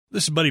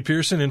This is Buddy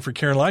Pearson in for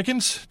Karen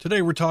Likens.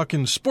 Today we're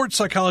talking sports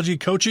psychology,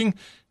 coaching,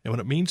 and what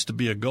it means to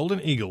be a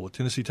Golden Eagle with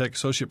Tennessee Tech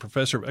Associate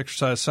Professor of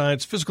Exercise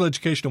Science, Physical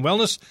Education, and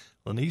Wellness,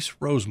 Lanice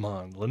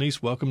Rosemond.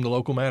 Lanice, welcome to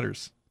Local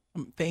Matters.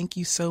 Thank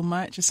you so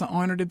much. It's an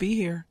honor to be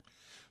here.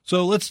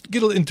 So let's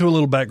get into a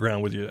little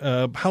background with you.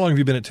 How long have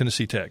you been at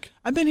Tennessee Tech?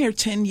 I've been here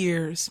 10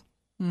 years.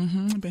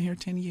 I've been here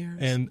 10 years.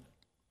 And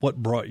what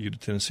brought you to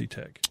Tennessee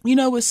Tech? You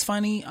know, it's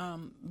funny,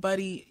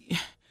 Buddy.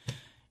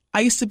 I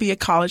used to be a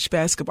college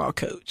basketball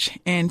coach.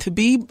 And to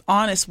be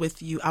honest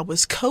with you, I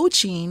was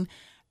coaching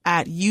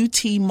at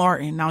UT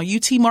Martin. Now,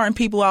 UT Martin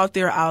people out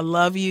there, I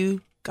love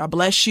you. God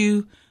bless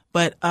you.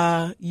 But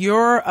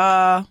your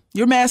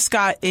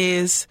mascot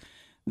is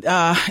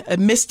a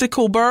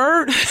mystical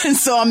bird. And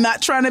so I'm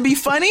not trying to be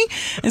funny.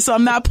 And so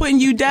I'm not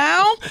putting you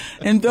down.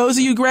 And those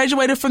of you who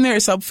graduated from there,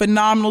 it's a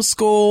phenomenal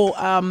school.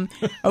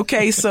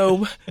 Okay,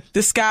 so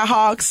the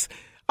Skyhawks.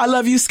 I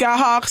love you,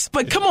 Skyhawks,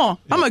 but come on,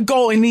 I'm a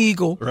Golden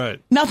Eagle.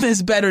 Right.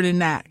 Nothing's better than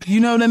that.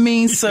 You know what I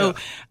mean? So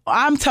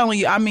I'm telling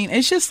you, I mean,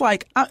 it's just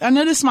like, I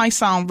know this might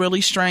sound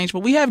really strange,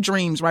 but we have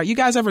dreams, right? You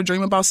guys ever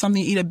dream about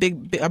something, you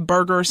eat a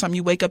burger or something,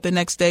 you wake up the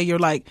next day, you're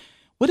like,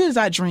 where did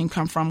that dream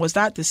come from? Was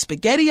that the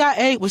spaghetti I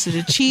ate? Was it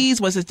the cheese?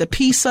 Was it the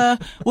pizza?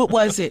 What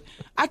was it?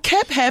 I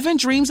kept having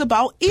dreams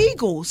about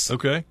eagles.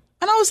 Okay.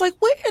 And I was like,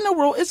 what in the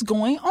world is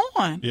going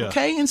on? Yeah.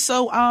 Okay. And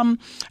so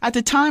at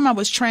the time I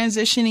was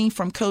transitioning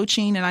from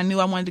coaching and I knew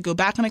I wanted to go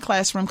back in the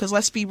classroom because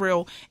let's be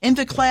real, in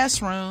the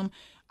classroom,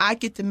 I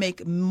get to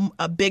make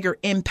a bigger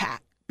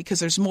impact because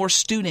there's more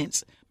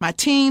students. My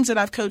teams that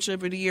I've coached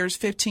over the years,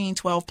 15,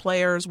 12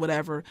 players,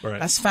 whatever, right.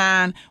 That's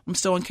fine. I'm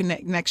still in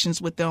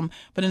connections with them.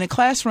 But in the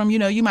classroom, you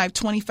know, you might have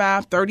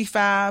 25,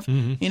 35,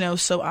 you know,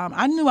 so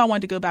I knew I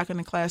wanted to go back in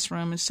the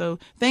classroom. And so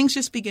things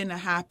just began to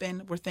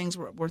happen where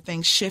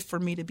things shift for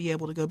me to be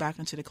able to go back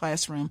into the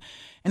classroom.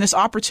 And this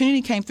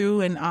opportunity came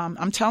through. And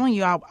I'm telling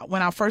you,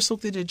 when I first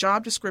looked at the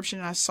job description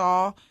and I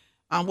saw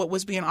what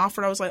was being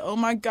offered, I was like, oh,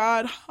 my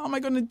God, how am I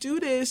going to do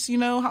this? You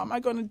know, how am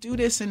I going to do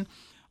this? And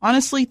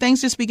honestly,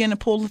 things just began to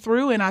pull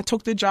through, and I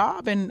took the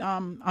job, and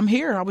I'm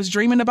here. I was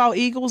dreaming about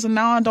eagles, and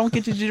now I don't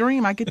get to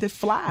dream. I get to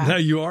fly. Now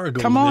you are a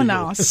Golden Come on Eagle.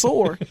 now, I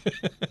soar.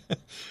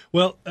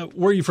 Well,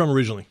 where are you from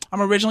originally?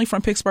 I'm originally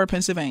from Pittsburgh,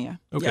 Pennsylvania.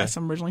 Okay. Yes,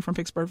 I'm originally from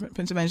Pittsburgh,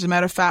 Pennsylvania. As a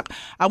matter of fact,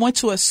 I went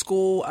to a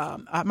school.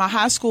 My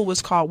high school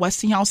was called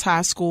Westinghouse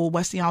High School,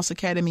 Westinghouse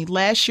Academy.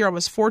 Last year, I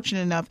was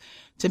fortunate enough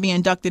to be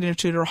inducted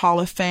into their Hall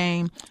of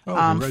Fame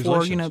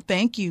for, you know,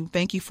 thank you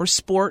for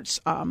sports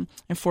and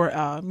for,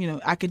 you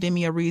know,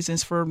 academia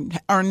reasons, for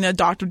earning a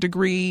doctorate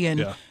degree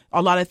and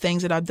a lot of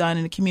things that I've done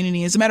in the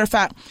community. As a matter of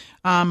fact,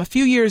 a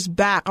few years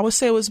back, I would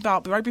say it was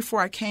about right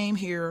before I came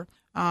here.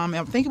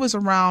 I think it was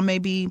around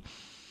maybe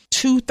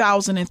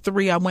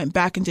 2003. I went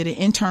back and did an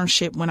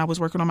internship when I was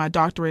working on my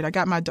doctorate. I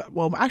got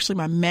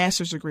my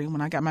master's degree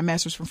when I got my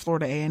master's from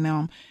Florida A&M,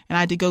 and I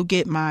had to go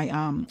get my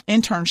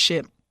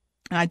internship.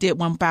 And I did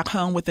one back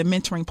home with a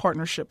mentoring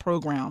partnership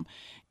program.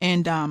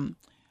 And I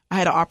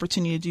had an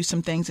opportunity to do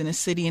some things in the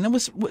city. And it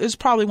was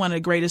probably one of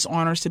the greatest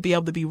honors to be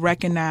able to be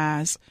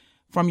recognized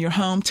from your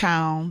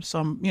hometown. So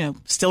I'm, you know,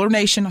 Steeler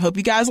Nation. I hope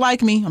you guys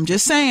like me. I'm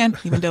just saying,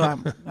 even though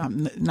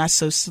I'm not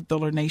so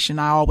Steeler Nation,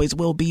 I always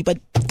will be, but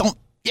don't.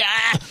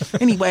 Yeah.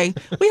 Anyway,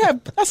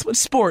 that's what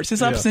sports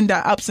is, ups and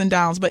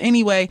downs. But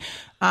anyway,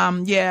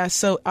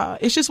 so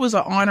it just was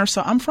an honor.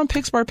 So I'm from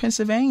Pittsburgh,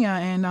 Pennsylvania,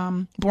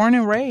 and born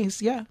and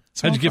raised. Yeah.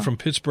 How'd you get from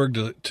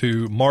Pittsburgh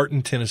to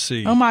Martin,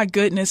 Tennessee? Oh, my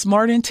goodness.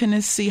 Martin,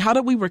 Tennessee. How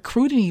did we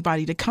recruit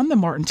anybody to come to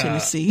Martin,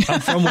 Tennessee?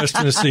 I'm from West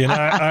Tennessee, and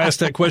I ask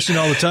that question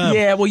all the time.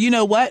 Yeah, well, you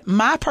know what?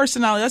 My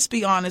personality, let's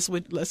be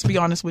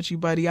honest with you,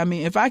 buddy. I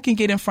mean, if I can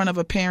get in front of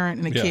a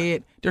parent and a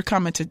kid, they're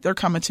coming to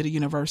the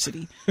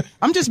university.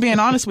 I'm just being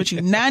honest with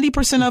you.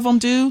 90% of them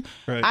do.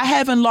 Right. I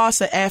haven't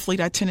lost an athlete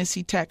at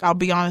Tennessee Tech. I'll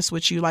be honest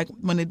with you. Like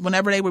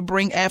whenever they would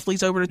bring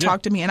athletes over to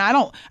talk to me, and I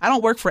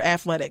don't work for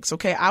athletics,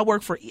 okay? I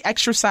work for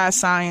exercise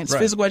science,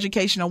 physical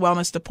education, and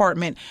wellness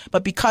department.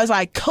 But because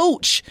I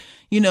coach,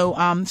 you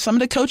know, some of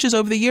the coaches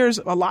over the years,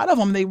 a lot of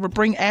them, they would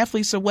bring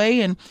athletes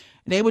away and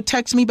they would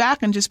text me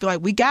back and just be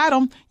like, we got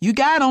them, you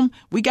got them,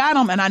 we got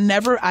them. And I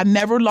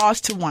never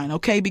lost to one.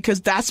 Okay.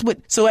 Because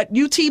so at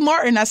UT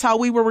Martin, that's how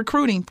we were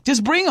recruiting.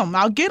 Just bring them.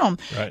 I'll get them.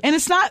 Right. And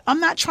I'm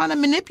not trying to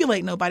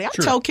manipulate nobody. I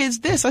tell kids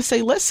this, I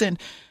say, listen,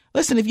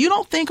 if you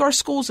don't think our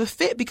school's a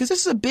fit, because this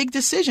is a big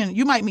decision,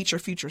 you might meet your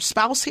future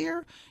spouse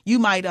here. You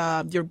might,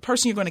 your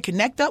person you're going to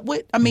connect up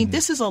with. I mean,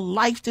 this is a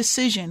life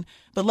decision,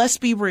 but let's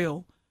be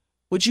real.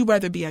 Would you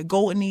rather be a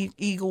Golden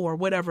Eagle or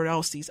whatever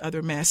else these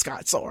other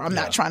mascots are? I'm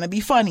not trying to be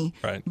funny,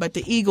 but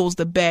the Eagle's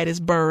the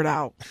baddest bird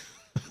out.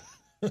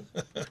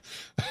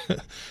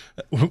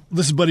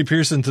 This is Buddy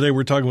Pearson. Today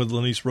we're talking with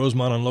Lanice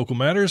Rosemond on Local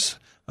Matters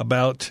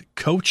about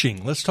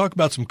coaching. Let's talk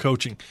about some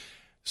coaching.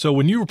 So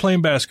when you were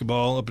playing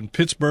basketball up in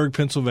Pittsburgh,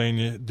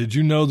 Pennsylvania, did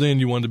you know then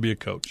you wanted to be a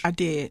coach? I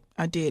did.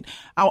 I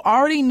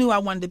already knew I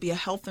wanted to be a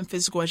health and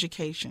physical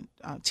education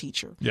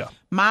teacher. Yeah.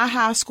 My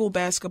high school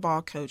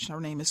basketball coach, her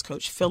name is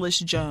Coach Phyllis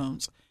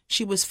Jones.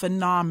 She was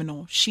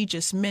phenomenal. She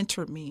just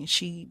mentored me.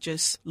 She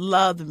just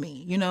loved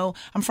me. You know,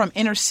 I'm from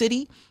inner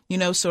city, you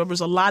know, so there was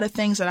a lot of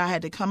things that I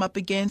had to come up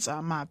against.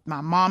 My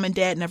mom and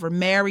dad never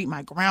married.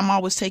 My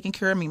grandma was taking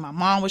care of me. My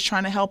mom was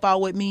trying to help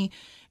out with me.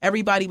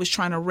 Everybody was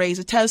trying to raise.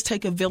 It does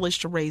take a village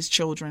to raise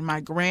children.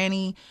 My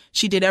granny,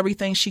 she did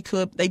everything she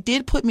could. They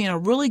did put me in a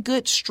really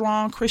good,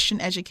 strong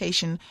Christian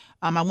education.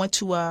 I went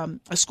to a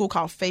school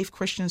called Faith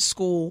Christian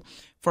School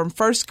from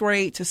 1st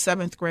grade to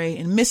 7th grade.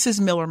 And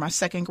Mrs. Miller, my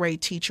 2nd grade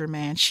teacher,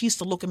 man, she used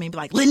to look at me and be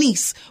like,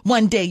 Lenice,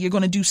 one day you're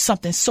going to do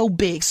something so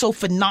big, so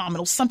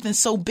phenomenal, something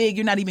so big,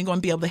 you're not even going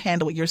to be able to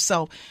handle it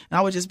yourself. And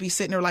I would just be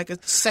sitting there like a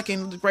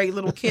 2nd grade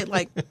little kid,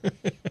 like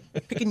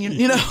picking,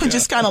 you know,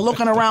 just kind of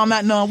looking around,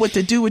 not knowing what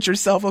to do with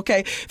yourself.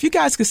 Okay. If you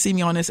guys could see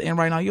me on this end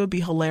right now, you'll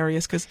be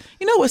hilarious because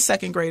you know what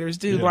 2nd graders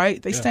do,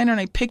 right? They stand there and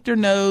they pick their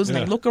nose and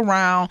they look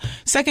around.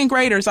 2nd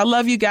graders, I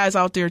love you guys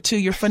out there too.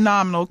 You're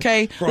phenomenal.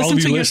 Okay. For all of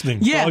you listening,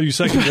 for all you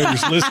 2nd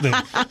graders listening.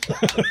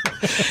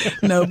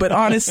 No, but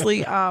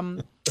honestly,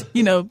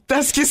 you know,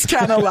 that's just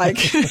kind of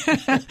like,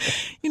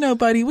 you know,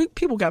 buddy,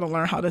 people got to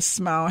learn how to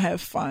smile, have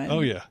fun.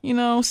 Oh, yeah. You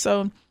know,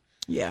 so,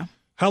 yeah.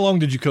 How long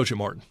did you coach at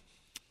Martin?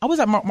 I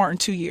was at Martin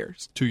 2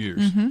 years. 2 years.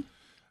 Mm-hmm.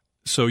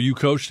 So you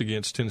coached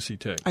against Tennessee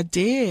Tech. I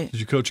did. Did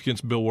you coach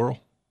against Bill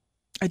Worrell?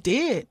 I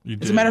did. You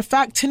did. As a matter of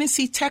fact,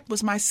 Tennessee Tech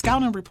was my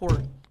scouting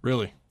report.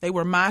 Really? They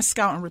were my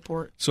scouting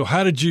report. So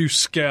how did you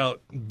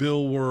scout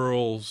Bill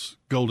Worrell's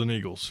Golden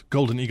Eagles,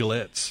 Golden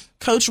Eaglettes?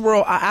 Coach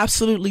Worrell, I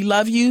absolutely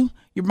love you.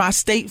 You're my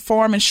State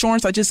Farm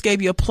Insurance. I just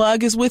gave you a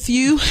plug is with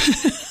you.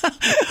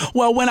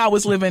 Well, when I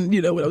was living,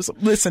 you know,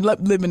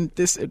 living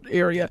this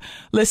area.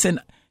 Listen,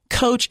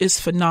 Coach is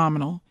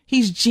phenomenal.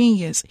 He's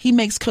genius. He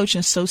makes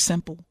coaching so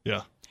simple.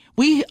 Yeah.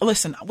 We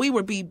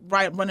would be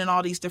running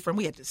all these different,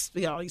 we had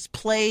to, all these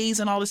plays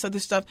and all this other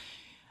stuff.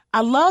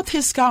 I loved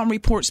his scouting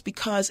reports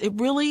because it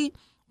really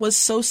was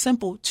so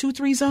simple.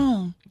 2-3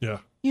 zone. Yeah.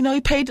 You know,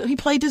 he played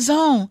the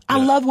zone. Yeah.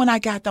 I love when I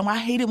got them. I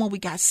hated when we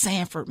got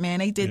Sanford, man.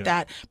 They did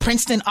that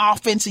Princeton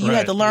offense, and you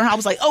had to learn how. I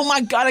was like, oh my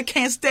God, I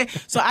can't stand.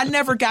 So I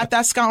never got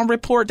that scouting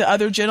report. The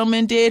other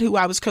gentleman did, who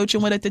I was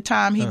coaching with at the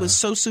time. He was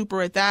so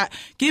super at that.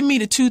 Give me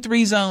the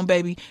 2-3 zone,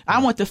 baby.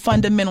 I want the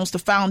fundamentals, the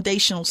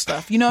foundational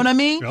stuff. You know what I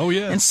mean? Oh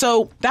yeah. And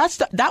so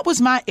that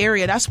was my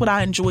area. That's what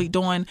I enjoyed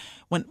doing.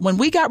 When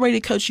we got ready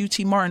to coach UT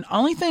Martin,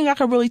 only thing I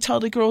could really tell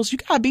the girls, you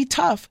got to be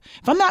tough.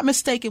 If I'm not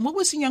mistaken, what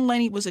was the young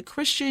lady? Was it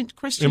Christian?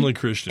 Emily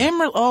Christian.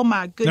 Oh,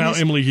 my goodness.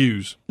 Now Emily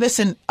Hughes.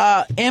 Listen,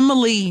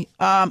 Emily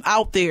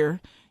out there,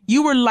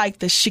 you were like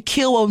the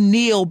Shaquille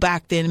O'Neal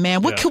back then,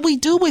 man. What could we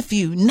do with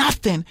you?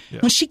 Nothing.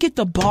 Yeah. When she get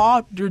the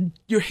ball,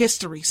 your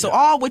history. So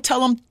all I would tell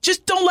them,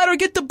 just don't let her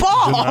get the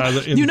ball.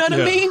 You know what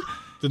I mean?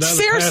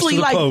 Seriously,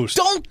 like,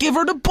 don't give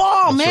her the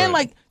ball, that's man.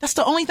 Right. Like, that's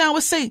the only thing I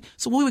would say.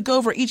 So we would go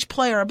over each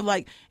player. I'd be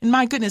like, and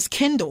my goodness,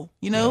 Kendall,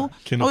 you know? Yeah,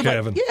 Kendall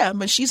Cavan. Like,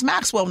 but she's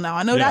Maxwell now.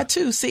 I know that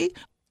too, see?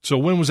 So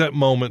when was that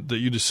moment that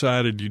you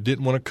decided you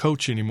didn't want to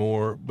coach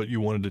anymore, but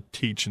you wanted to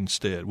teach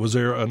instead? Was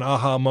there an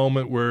aha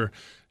moment where,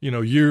 you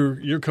know,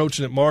 you're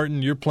coaching at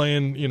Martin, you're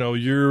playing, you know,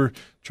 you're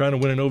trying to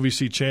win an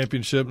OVC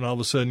championship, and all of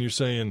a sudden you're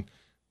saying,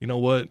 you know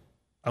what?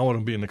 I want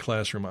to be in the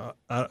classroom. I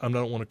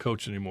don't want to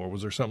coach anymore.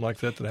 Was there something like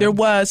that happened? There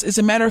was. As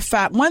a matter of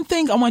fact, one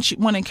thing I want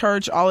to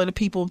encourage all of the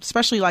people,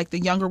 especially like the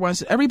younger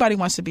ones. Everybody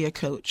wants to be a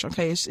coach.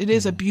 Okay, it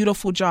is a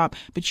beautiful job,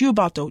 but you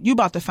about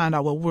to find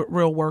out what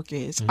real work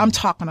is. Mm-hmm. I'm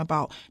talking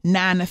about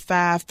 9 to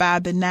 5,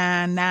 5 to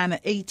 9, 9 to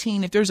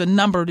 18. If there's a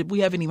number that we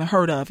haven't even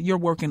heard of, you're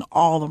working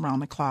all around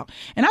the clock.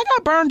 And I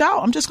got burned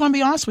out. I'm just going to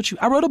be honest with you.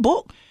 I wrote a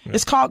book. Yeah.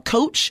 It's called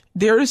Coach,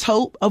 There is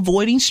Hope,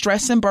 Avoiding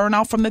Stress and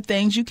Burnout from the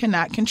Things You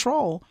Cannot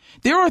Control.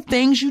 There are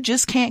things you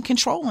just can't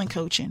control in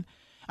coaching.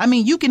 I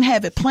mean, you can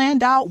have it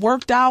planned out,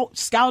 worked out,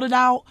 scouted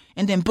out,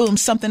 and then boom,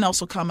 something else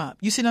will come up.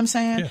 You see what I'm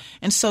saying? Yeah.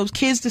 And so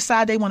kids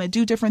decide they want to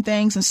do different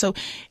things. And so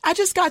I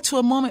just got to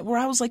a moment where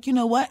I was like, you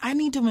know what? I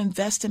need to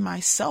invest in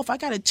myself. I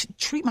got to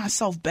treat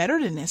myself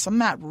better than this. I'm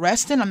not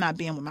resting. I'm not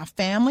being with my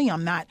family.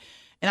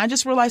 And I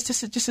just realized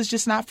this is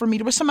just not for me.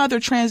 There were some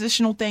other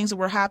transitional things that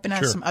were happening,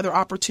 sure. Some other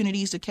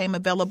opportunities that came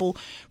available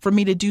for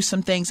me to do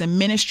some things in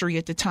ministry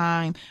at the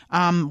time.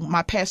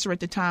 My pastor at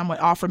the time would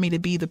offer me to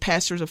be the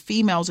pastors of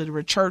females at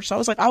a church. So I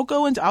was like, I'll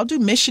do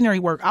missionary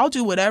work. I'll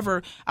do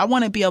whatever. I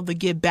want to be able to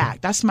give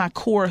back. That's my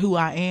core who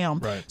I am.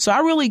 Right. So I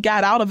really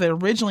got out of it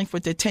originally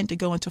with the intent to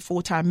go into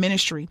full-time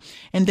ministry.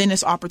 And then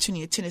this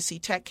opportunity at Tennessee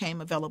Tech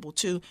came available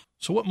too.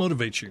 So what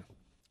motivates you?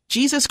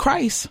 Jesus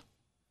Christ.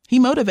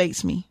 He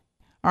motivates me.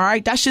 All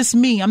right. That's just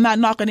me. I'm not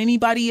knocking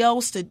anybody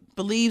else that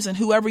believes in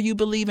whoever you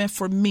believe in.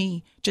 For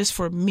me, just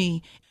for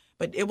me.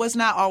 But it was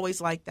not always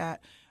like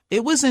that.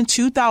 It was in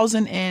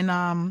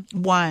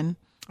 2001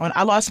 when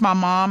I lost my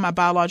mom, my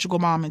biological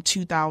mom, in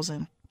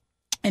 2000.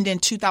 And then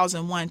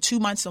 2001, 2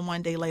 months and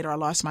 1 day later, I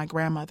lost my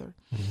grandmother.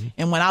 Mm-hmm.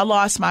 And when I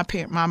lost my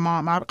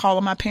mom, I call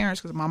them my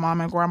parents because my mom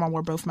and grandma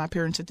were both my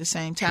parents at the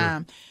same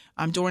time.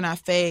 Sure. During that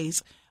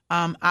phase,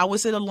 I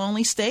was at a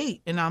lonely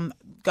state, and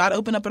God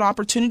opened up an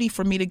opportunity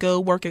for me to go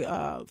work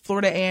at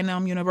Florida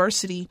A&M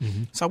University.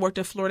 Mm-hmm. So I worked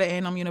at Florida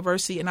A&M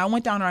University, and I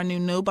went down there. I knew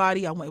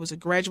nobody. It was a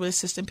graduate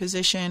assistant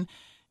position,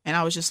 And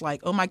I was just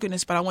like, oh my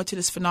goodness. But I went to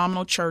this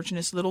phenomenal church, and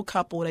this little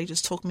couple, they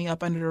just took me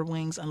up under their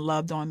wings and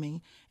loved on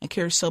me and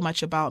cared so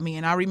much about me.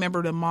 And I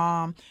remember the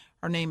mom,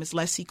 her name is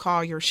Leslie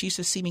Collier. She used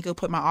to see me go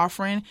put my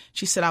offering.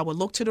 She said I would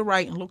look to the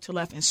right and look to the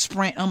left and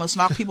sprint, almost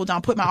knock people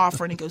down, put my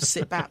offering and go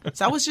sit back.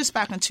 So I was just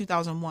back in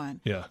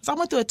 2001. Yeah. So I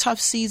went through a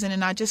tough season,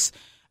 and I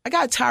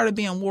got tired of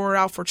being wore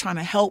out for trying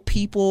to help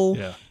people,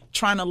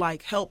 trying to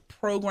like help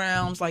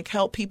programs, like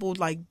help people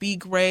like be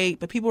great.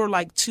 But people were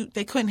like,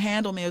 they couldn't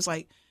handle me. It was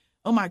like,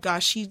 oh my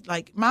gosh, she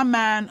like my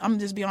mind. I'm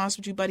just be honest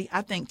with you, buddy.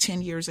 I think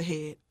 10 years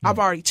ahead. I've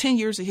already 10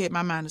 years ahead.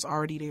 My mind is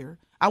already there.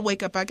 I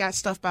wake up, I got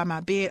stuff by my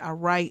bed. I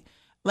write.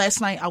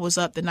 Last night I was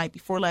up. The night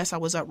before last I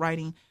was up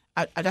writing.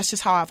 That's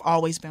just how I've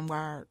always been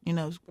wired.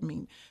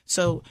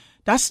 So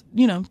that's,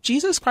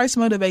 Jesus Christ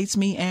motivates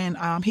me,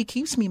 and he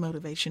keeps me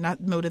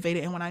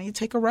motivated. And when I need to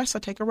take a rest, I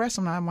take a rest.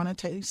 And when I want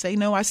to say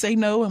no, I say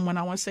no. And when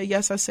I want to say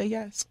yes, I say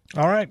yes.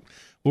 All right.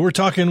 Well, we're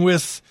talking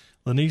with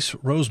Lenise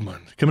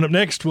Rosemond. Coming up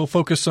next, we'll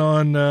focus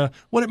on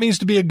what it means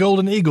to be a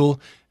Golden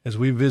Eagle as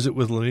we visit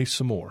with Lenise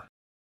some more.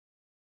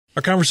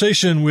 Our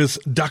conversation with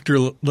Dr.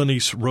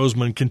 Lenise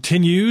Rosemond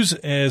continues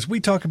as we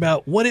talk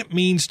about what it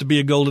means to be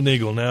a Golden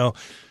Eagle. Now,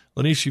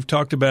 Lenise, you've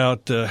talked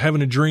about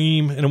having a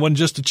dream, and it wasn't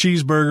just a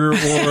cheeseburger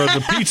or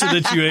the pizza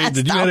that you ate,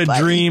 that you had a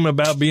dream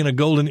about being a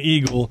Golden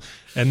Eagle,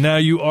 and now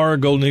you are a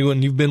Golden Eagle,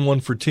 and you've been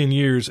one for 10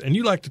 years, and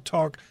you like to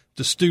talk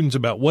to students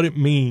about what it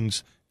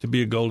means to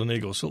be a Golden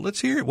Eagle. So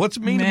let's hear it. What's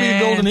it mean to be a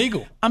Golden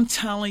Eagle? I'm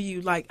telling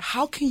you, like,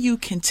 how can you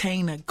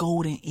contain a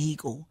Golden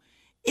Eagle?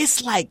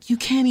 It's like you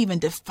can't even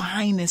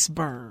define this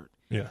bird.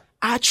 Yeah.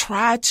 I've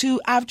tried to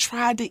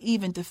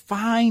even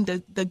define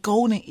the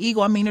Golden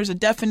Eagle. I mean, there's a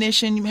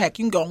definition. Heck,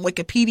 you can go on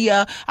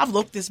Wikipedia. I've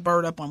looked this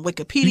bird up on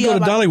Wikipedia. You go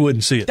to Dollywood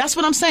and see it. That's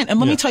what I'm saying. And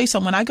let me tell you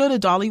something. When I go to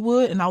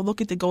Dollywood and I'll look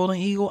at the Golden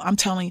Eagle, I'm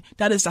telling you,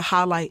 that is the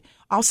highlight.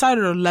 Outside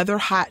of the leather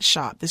hat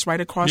shop that's right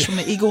across from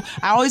the Eagle,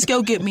 I always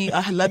go get me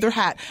a leather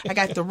hat. I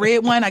got the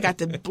red one. I got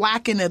the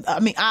black and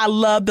I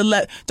love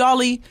the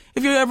Dolly,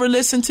 if you ever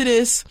listen to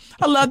this,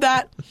 I love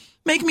that.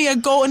 Make me a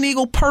Golden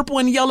Eagle, purple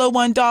and yellow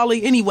one,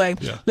 Dolly. Anyway,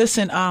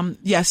 listen,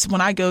 yes, when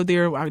I go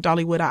there,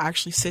 Dollywood, I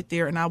actually sit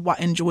there and I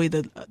enjoy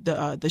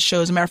the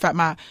shows. As a matter of fact,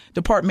 my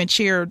department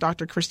chair,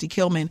 Dr. Christy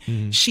Kilman,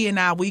 she and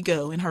I, we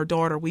go, and her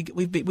daughter, we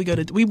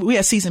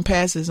had season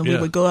passes, and we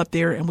would go up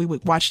there and we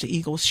would watch the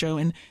Eagles show,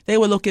 and they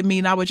would look at me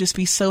and I would just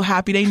be so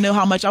happy. They know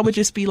how much I would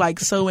just be like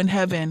so in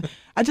heaven.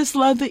 I just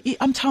love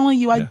I'm telling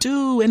you, I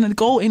do. And the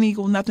Golden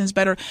Eagle, nothing's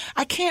better.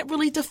 I can't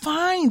really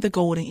define the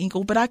Golden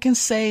Eagle, but I can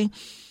say,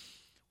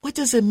 what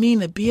does it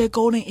mean to be a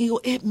Golden Eagle?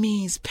 It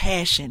means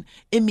passion.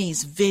 It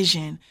means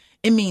vision.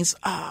 It means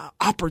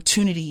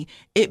opportunity.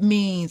 It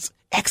means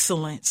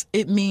excellence.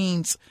 It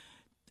means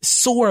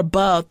soar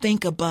above,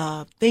 think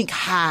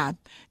high.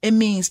 It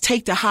means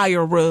take the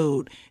higher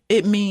road.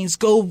 It means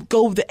go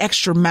the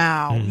extra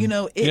mile.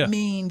 It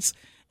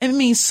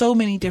means so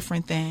many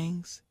different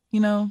things.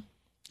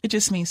 It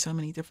just means so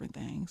many different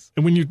things.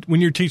 And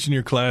when you're teaching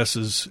your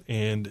classes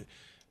and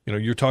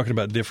you're talking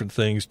about different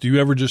things, do you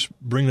ever just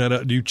bring that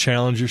up? Do you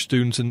challenge your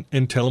students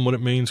and tell them what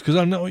it means? Because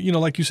I know,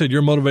 like you said,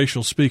 you're a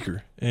motivational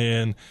speaker,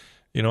 and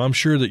I'm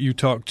sure that you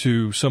talk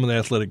to some of the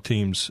athletic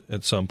teams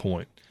at some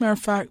point. Matter of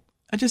fact,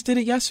 I just did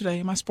it yesterday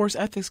in my sports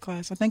ethics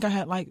class. I think I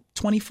had like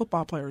 20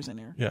 football players in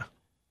there. Yeah.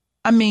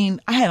 I mean,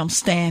 I had them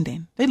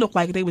standing. They looked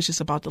like they was just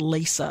about to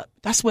lace up.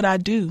 That's what I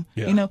do.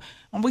 Yeah.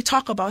 When we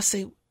talk about,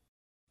 say,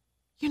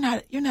 you're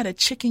not a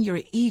chicken, you're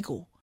an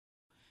eagle.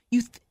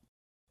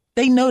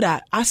 They know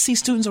that. I see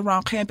students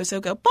around campus, they'll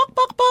go, buck,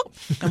 buck, buck.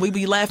 And we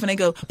be laughing. They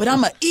go, but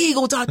I'm an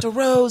eagle, Dr.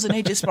 Rose. And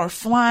they just start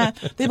flying.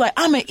 They be like,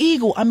 I'm an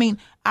eagle. I mean,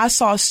 I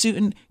saw a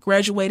student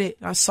graduated.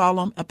 I saw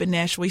him up in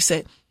Nashville. He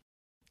said,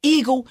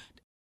 eagle.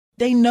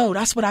 They know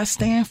that's what I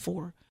stand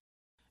for.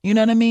 You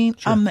know what I mean?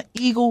 Sure. I'm the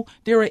eagle.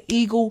 They're an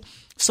eagle.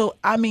 So,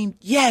 I mean,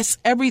 yes,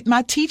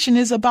 my teaching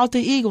is about the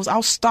Eagles.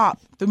 I'll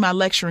stop through my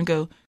lecture and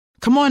go,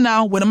 come on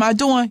now, what am I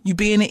doing? You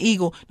being an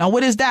eagle. Now,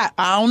 what is that?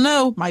 I don't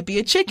know. Might be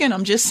a chicken.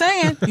 I'm just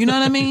saying. You know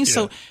what I mean? Yeah.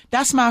 So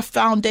that's my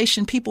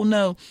foundation. People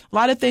know a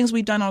lot of things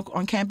we've done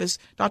on campus.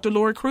 Dr.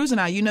 Lori Cruz and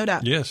I, you know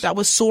that. Yes. That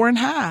was soaring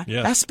high.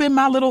 Yeah.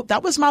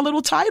 That was my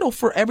little title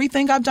for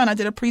everything I've done. I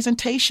did a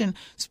presentation.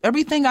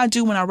 Everything I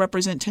do when I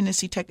represent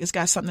Tennessee Tech, it's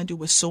got something to do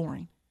with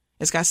soaring.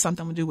 It's got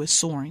something to do with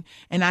soaring.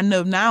 And I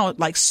know now,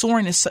 like,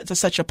 soaring is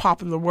such a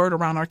popular word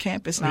around our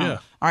campus now. Yeah.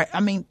 All right. I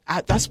mean,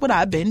 that's what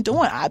I've been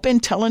doing. I've been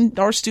telling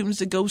our students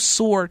to go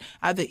soar.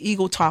 I have the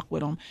eagle talk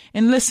with them.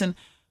 And listen,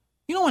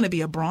 you don't want to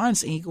be a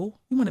bronze eagle.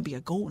 You want to be a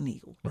golden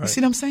eagle. Right. You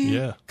see what I'm saying?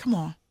 Yeah. Come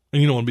on. And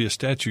you don't want to be a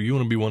statue. You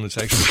want to be one that's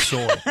actually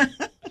soaring.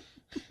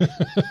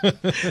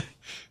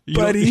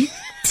 Buddy.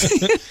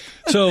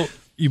 So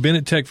you've been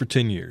at Tech for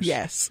 10 years.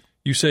 Yes.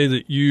 You say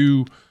that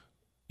you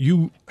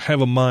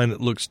have a mind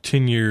that looks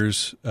 10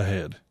 years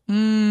ahead.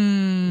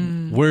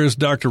 Where's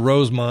Dr.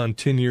 Rosemond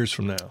 10 years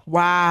from now?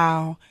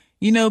 Wow.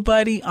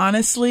 Buddy,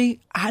 honestly,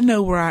 I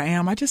know where I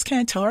am. I just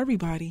can't tell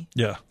everybody.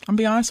 Yeah. I'm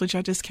be honest with you.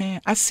 I just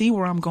can't. I see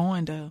where I'm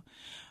going, though.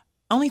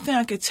 Only thing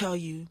I could tell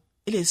you,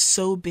 it is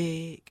so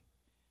big.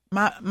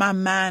 my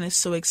mind is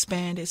so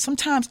expanded.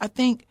 Sometimes I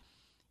think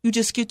you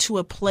just get to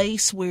a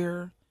place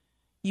where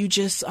you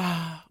just,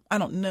 I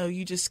don't know,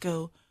 you just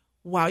go,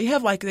 wow. You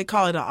have they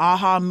call it an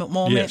aha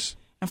moment. Yes.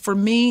 And for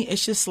me,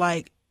 it's just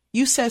like,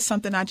 you said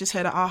something, I just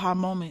had an aha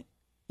moment.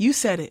 You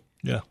said it.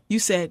 Yeah. You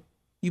said,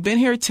 you've been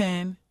here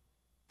 10,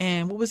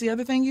 and what was the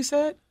other thing you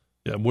said?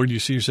 Yeah, where do you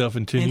see yourself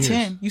in 10 years?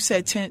 10. You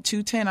said 10,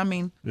 210. I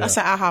mean, that's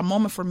an aha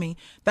moment for me.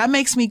 That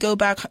makes me go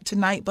back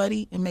tonight,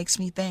 buddy. It makes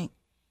me think.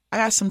 I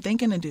got some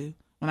thinking to do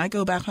when I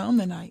go back home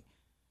tonight.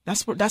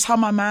 That's how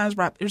my mind's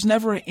wrapped. There's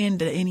never an end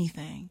to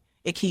anything.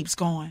 It keeps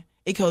going.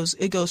 It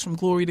goes from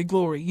glory to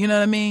glory. You know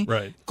what I mean?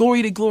 Right.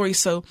 Glory to glory.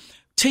 So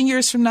 10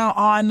 years from now,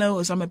 all I know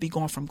is I'm going to be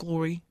going from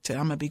glory to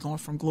I'm going to be going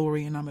from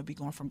glory, and I'm going to be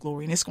going from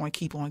glory. And it's going to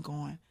keep on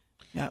going.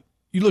 Yep.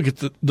 You look at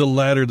the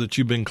ladder that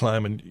you've been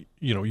climbing.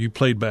 You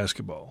played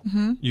basketball.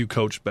 Mm-hmm. You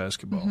coached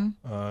basketball.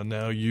 Mm-hmm.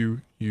 Now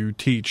you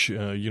teach.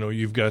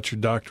 You've got your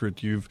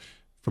doctorate.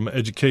 From an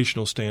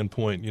educational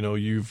standpoint,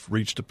 you've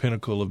reached the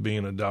pinnacle of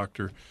being a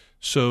doctor.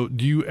 So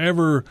do you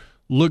ever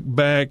look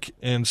back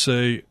and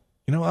say,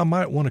 I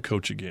might want to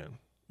coach again?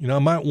 I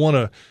might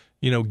want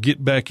to,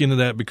 get back into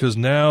that, because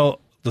now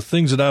the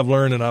things that I've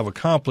learned and I've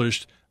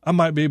accomplished, I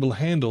might be able to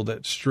handle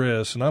that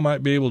stress, and I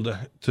might be able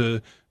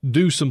to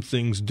do some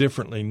things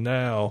differently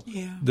now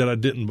that I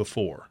didn't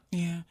before.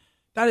 Yeah,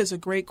 that is a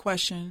great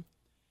question.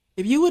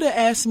 If you would have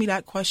asked me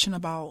that question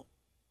about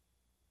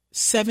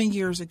 7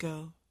 years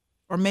ago,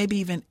 or maybe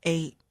even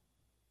 8,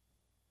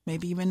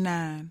 maybe even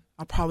 9,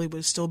 I probably would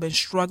have still been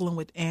struggling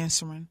with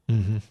answering.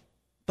 Mm-hmm.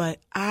 But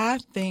I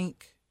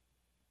think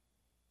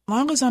as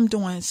long as I'm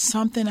doing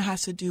something that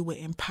has to do with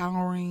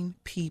empowering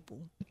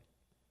people,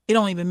 it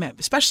don't even matter,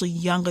 especially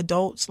young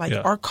adults,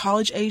 our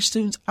college age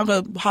students. I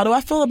go, how do I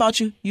feel about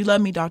you? You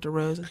love me, Dr.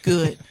 Rose.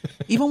 Good.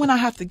 Even when I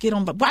have to get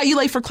on, but why are you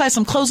late for class?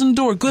 I'm closing the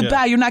door.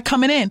 Goodbye. You're not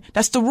coming in.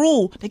 That's the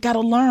rule. They got to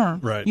learn.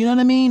 Right. You know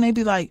what I mean? They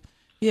be like,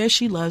 yeah,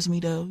 she loves me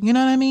though. You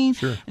know what I mean?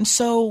 Sure. And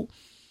so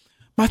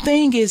my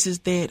thing is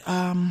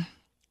that,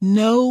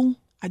 no,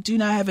 I do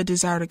not have a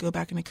desire to go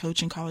back into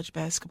coaching college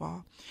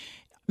basketball.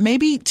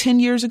 Maybe 10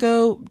 years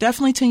ago,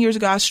 definitely 10 years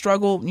ago, I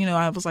struggled.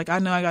 I was like, I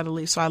know I got to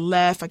leave. So I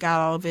left. I got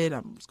all of it. I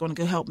was going to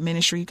go help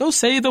ministry, go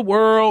save the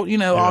world,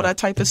 all that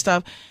type of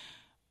stuff.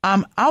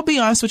 I'll be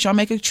honest with you. I'll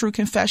make a true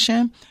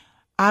confession.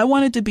 I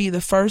wanted to be the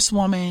first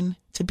woman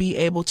to be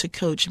able to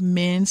coach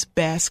men's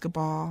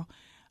basketball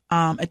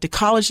at the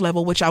college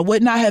level, which I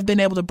would not have been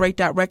able to break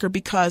that record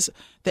because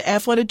the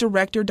athletic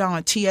director down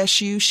at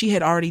TSU, she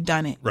had already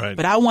done it. Right.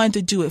 But I wanted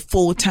to do it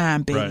full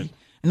time, baby. Right.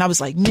 And I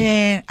was like,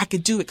 man, I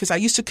could do it because I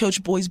used to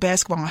coach boys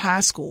basketball in high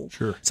school.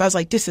 Sure. So I was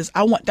like,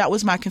 that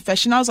was my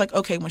confession. I was like,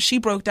 okay, when she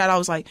broke that, I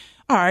was like,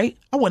 all right,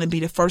 I want to be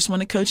the first one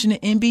to coach in the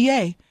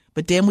NBA.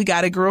 But then we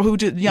got a girl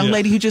young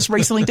lady who just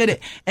recently did it.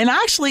 And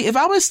actually, if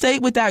I would have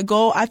stayed with that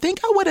goal, I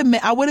think I would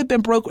have been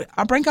broke.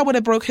 I think I would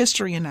have broke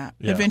history in that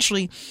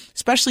eventually,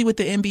 especially with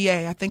the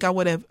NBA. I think I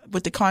would have,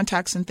 with the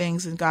contacts and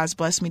things and God's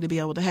blessed me to be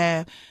able to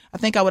have, I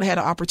think I would have had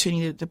an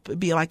opportunity to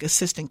be like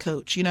assistant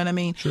coach. You know what I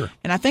mean? Sure.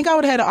 And I think I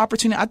would have had an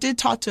opportunity. I did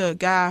talk to a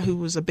guy who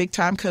was a big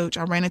time coach.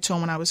 I ran into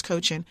him when I was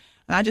coaching.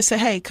 And I just said,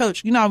 hey,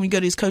 coach, when you go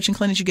to these coaching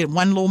clinics, you get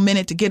 1 little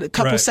minute to get a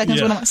couple seconds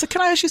with them. I said,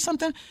 can I ask you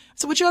something? I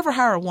said, would you ever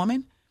hire a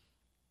woman?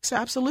 He said,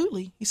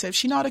 absolutely. He said, if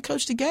she know how to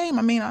coach the game,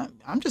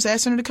 I'm just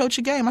asking her to coach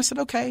a game. I said,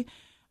 okay.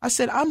 I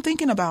said, I'm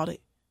thinking about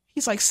it.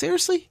 He's like,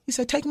 seriously? He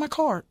said, take my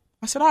card.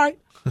 I said, all right.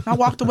 And I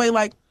walked away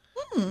like,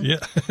 yeah,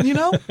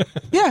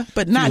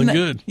 but not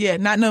good. Yeah,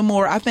 not no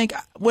more. I think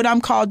what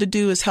I'm called to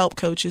do is help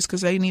coaches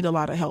because they need a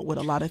lot of help with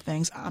a lot of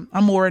things.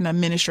 I'm more in an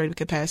administrative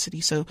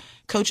capacity. So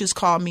coaches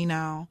call me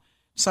now.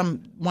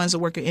 Some ones that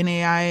work at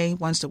NAIA,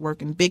 ones that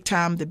work in big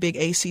time, the big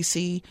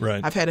ACC.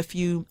 Right. I've had a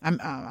few.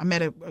 I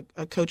met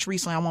a coach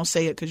recently. I won't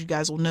say it because you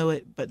guys will know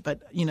it. But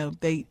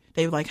they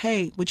were like,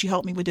 hey, would you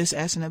help me with this,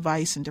 asking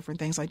advice and different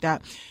things like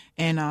that.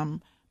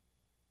 And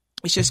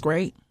it's just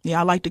great.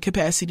 Yeah, I like the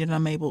capacity that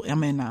I'm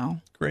in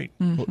now. Great.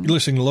 Mm-hmm. Well, you're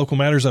listening to Local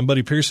Matters. I'm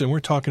Buddy Pearson. We're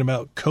talking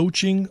about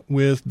coaching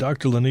with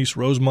Dr. Lanice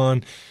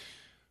Rosemond.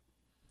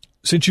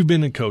 Since you've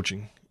been in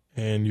coaching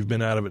and you've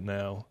been out of it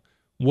now,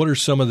 what are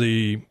some of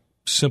the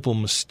simple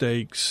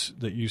mistakes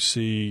that you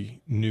see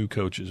new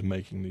coaches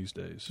making these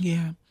days?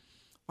 Yeah.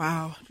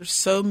 Wow. There's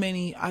so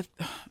many. I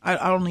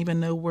don't even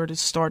know where to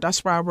start.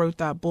 That's why I wrote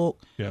that book.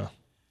 Yeah.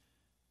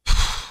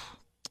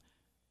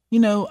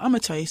 I'm going to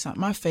tell you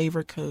something. My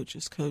favorite coach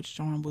is Coach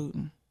John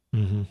Wooten.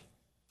 Mm-hmm.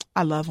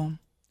 I love him.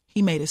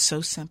 He made it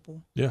so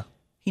simple. Yeah.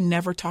 He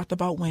never talked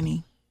about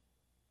winning.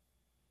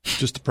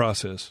 Just the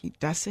process.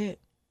 That's it.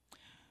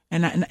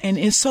 And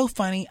it's so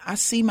funny. I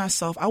see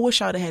myself. I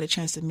wish I would have had a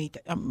chance to meet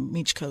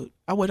Coach.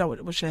 I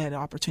wish I had the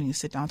opportunity to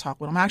sit down and talk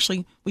with him.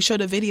 Actually, we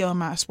showed a video in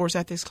my sports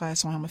ethics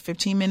class on him, a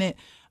 15-minute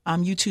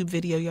YouTube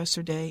video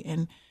yesterday.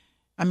 And,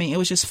 it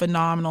was just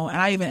phenomenal. And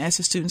I even asked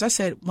the students, I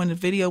said, when the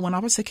video went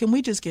off, I said, can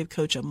we just give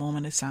Coach a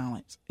moment of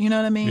silence? You know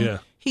what I mean? Yeah.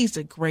 He's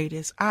the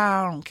greatest.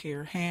 I don't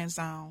care. Hands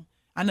down.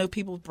 I know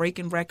people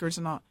breaking records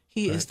and all.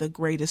 He is the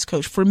greatest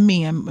coach for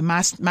me and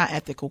my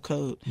ethical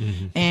code.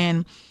 Mm-hmm.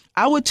 And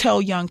I would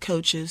tell young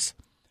coaches,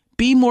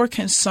 be more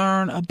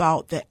concerned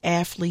about the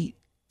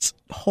athlete's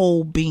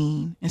whole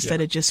being instead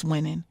of just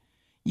winning.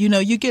 You know,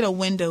 you get a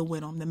window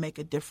with them to make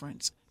a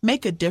difference.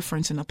 Make a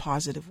difference in a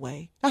positive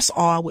way. That's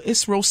all.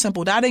 It's real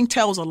simple. That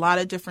entails a lot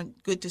of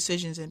different good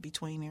decisions in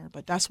between there,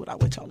 but that's what I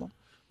would tell them.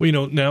 Well, you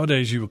know,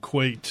 nowadays you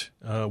equate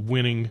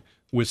winning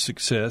with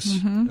success,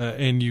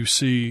 and you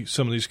see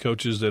some of these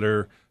coaches that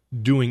are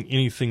doing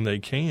anything they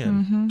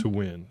can to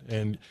win.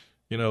 And,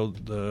 you know,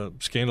 the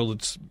scandal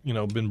that's, you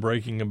know, been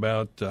breaking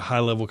about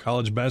high-level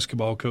college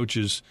basketball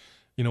coaches,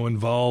 you know,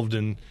 involved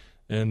in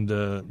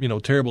you know,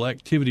 terrible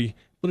activity,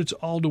 but it's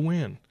all to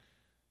win.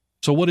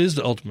 So what is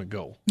the ultimate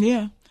goal?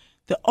 Yeah.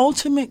 The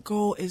ultimate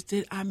goal is,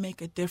 did I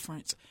make a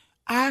difference?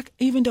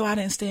 Even though I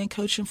didn't stay in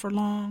coaching for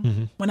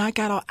long, when I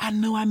got out, I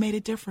know I made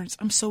a difference.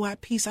 I'm so at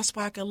peace. That's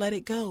why I can let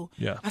it go.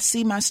 Yeah. I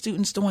see my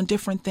students doing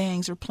different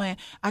things or playing.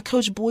 I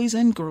coach boys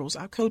and girls.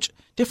 I coach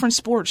different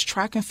sports,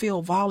 track and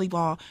field,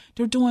 volleyball.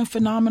 They're doing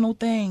phenomenal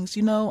things.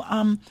 You know,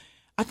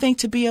 I think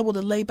to be able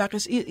to lay back,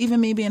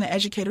 even me being an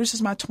educator, this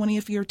is my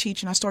 20th year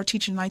teaching. I started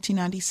teaching in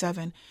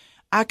 1997.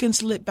 I can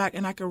slip back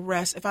and I can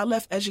rest. If I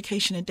left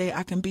education today,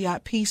 I can be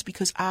at peace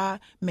because I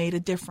made a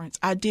difference.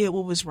 I did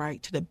what was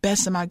right to the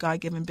best of my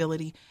God-given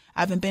ability. I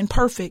haven't been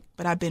perfect,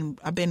 but I've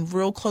been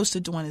real close to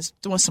doing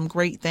some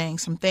great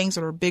things, some things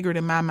that are bigger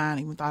than my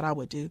mind even thought I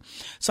would do.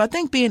 So I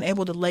think being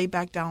able to lay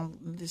back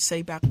down, to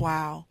say back,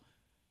 wow,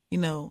 you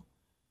know,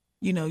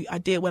 I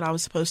did what I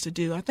was supposed to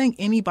do. I think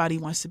anybody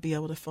wants to be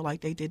able to feel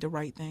like they did the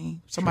right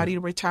thing. Somebody to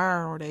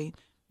retire, or they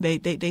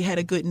had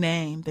a good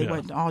name. They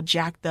weren't all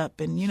jacked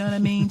up, and you know what I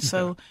mean?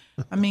 So,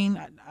 I mean,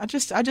 I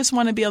just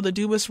want to be able to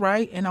do what's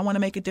right, and I want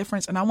to make a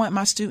difference, and I want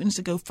my students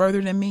to go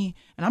further than me.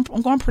 And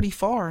I'm going pretty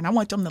far, and I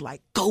want them to,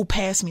 like, go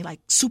past me,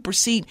 like,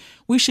 supersede.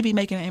 We should be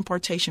making an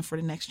importation for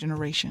the next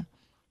generation.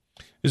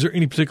 Is there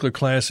any particular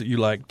class that you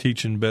like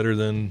teaching better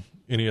than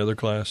any other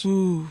class?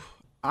 Ooh,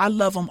 I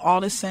love them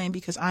all the same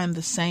because I am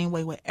the same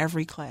way with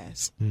every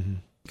class.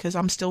 Because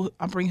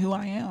I bring who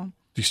I am.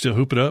 Do you still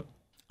hoop it up?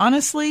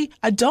 Honestly,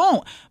 I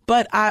don't,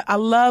 but I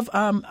love,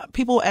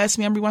 people ask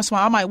me every once in a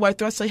while, I might work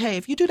through, I say, hey,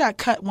 if you do that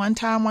cut one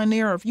time on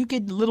there, or if you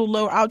get a little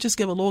lower, I'll just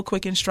give a little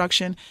quick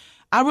instruction.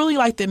 I really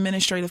like the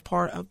administrative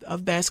part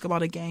of basketball,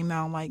 the game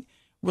now, like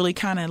really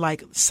kind of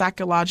like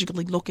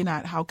psychologically looking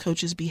at how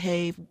coaches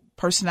behave,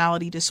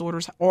 personality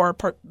disorders or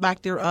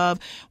lack thereof,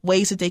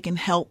 ways that they can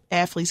help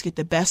athletes get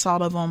the best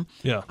out of them.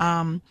 Yeah.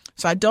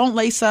 So I don't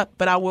lace up,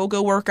 but I will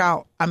go work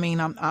out. I mean,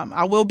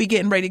 I will be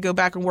getting ready to go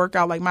back and work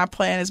out. Like my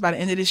plan is by the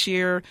end of this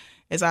year,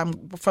 as I'm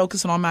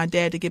focusing on my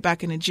dad to get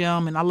back in the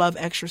gym. And I love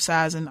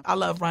exercising. I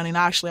love running.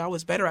 Actually, I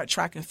was better at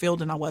track and field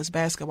than I was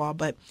basketball,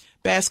 but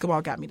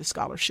basketball got me the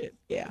scholarship.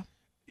 Yeah.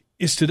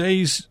 Is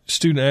today's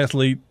student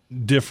athlete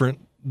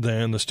different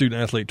than the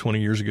student athlete 20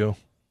 years ago?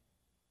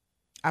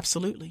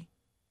 Absolutely.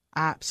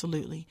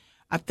 Absolutely.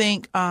 I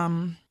think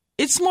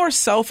it's more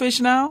selfish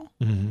now.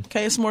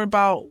 Okay, it's more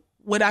about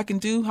what I can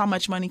do, how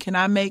much money can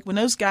I make. When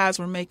those guys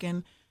were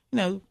making, you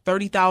know,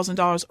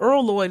 $30,000,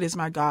 Earl Lloyd is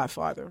my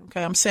godfather.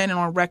 Okay, I'm saying it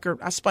on record.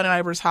 I spun it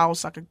over his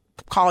house. I could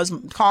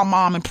call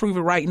mom and prove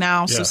it right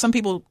now. So some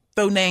people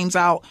throw names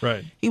out.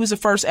 Right. He was the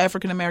first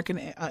African-American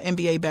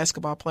NBA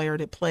basketball player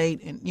that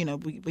played. And, you know,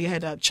 we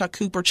had Chuck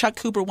Cooper. Chuck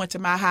Cooper went to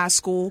my high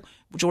school,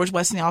 George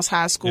Westinghouse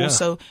High School. Yeah.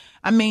 So,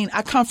 I mean,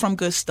 I come from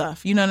good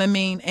stuff. You know what I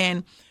mean?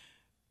 And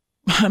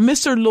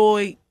Mr.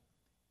 Lloyd,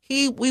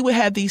 we would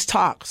have these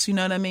talks, you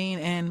know what I mean?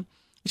 And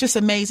it's just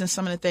amazing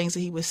some of the things that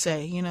he would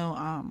say, you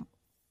know.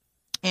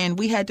 And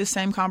we had the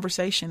same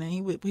conversation. And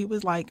he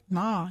was like,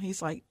 nah,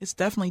 he's like, it's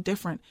definitely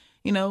different,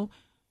 you know.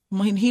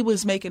 When he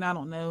was making, I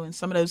don't know, and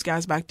some of those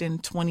guys back then,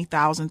 $20,000,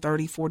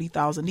 $30,000,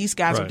 $40,000. These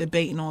guys were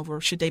debating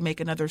over should they make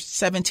another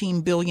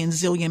 $17 billion,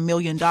 zillion, $1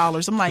 million.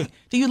 I'm like,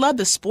 do you love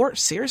the sport?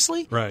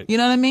 Seriously? Right. You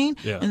know what I mean?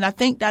 Yeah. And I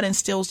think that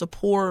instills a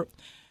poor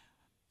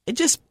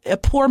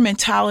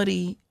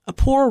mentality, a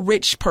poor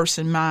rich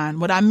person mind.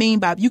 What I mean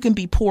by you can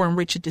be poor and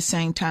rich at the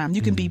same time.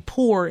 You can be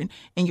poor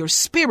in your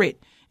spirit,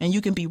 and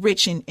you can be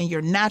rich in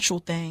your natural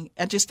thing.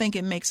 I just think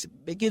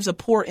it gives a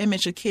poor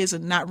image of kids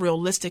and not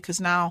realistic, because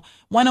now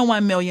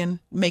 101 million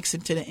makes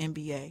it to the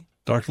NBA.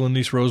 Dr.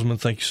 Lenice Roseman,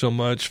 thank you so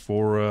much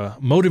for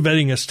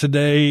motivating us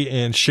today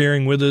and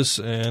sharing with us,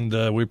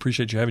 and we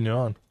appreciate you having you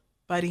on.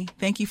 Buddy,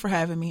 thank you for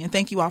having me, and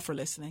thank you all for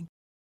listening.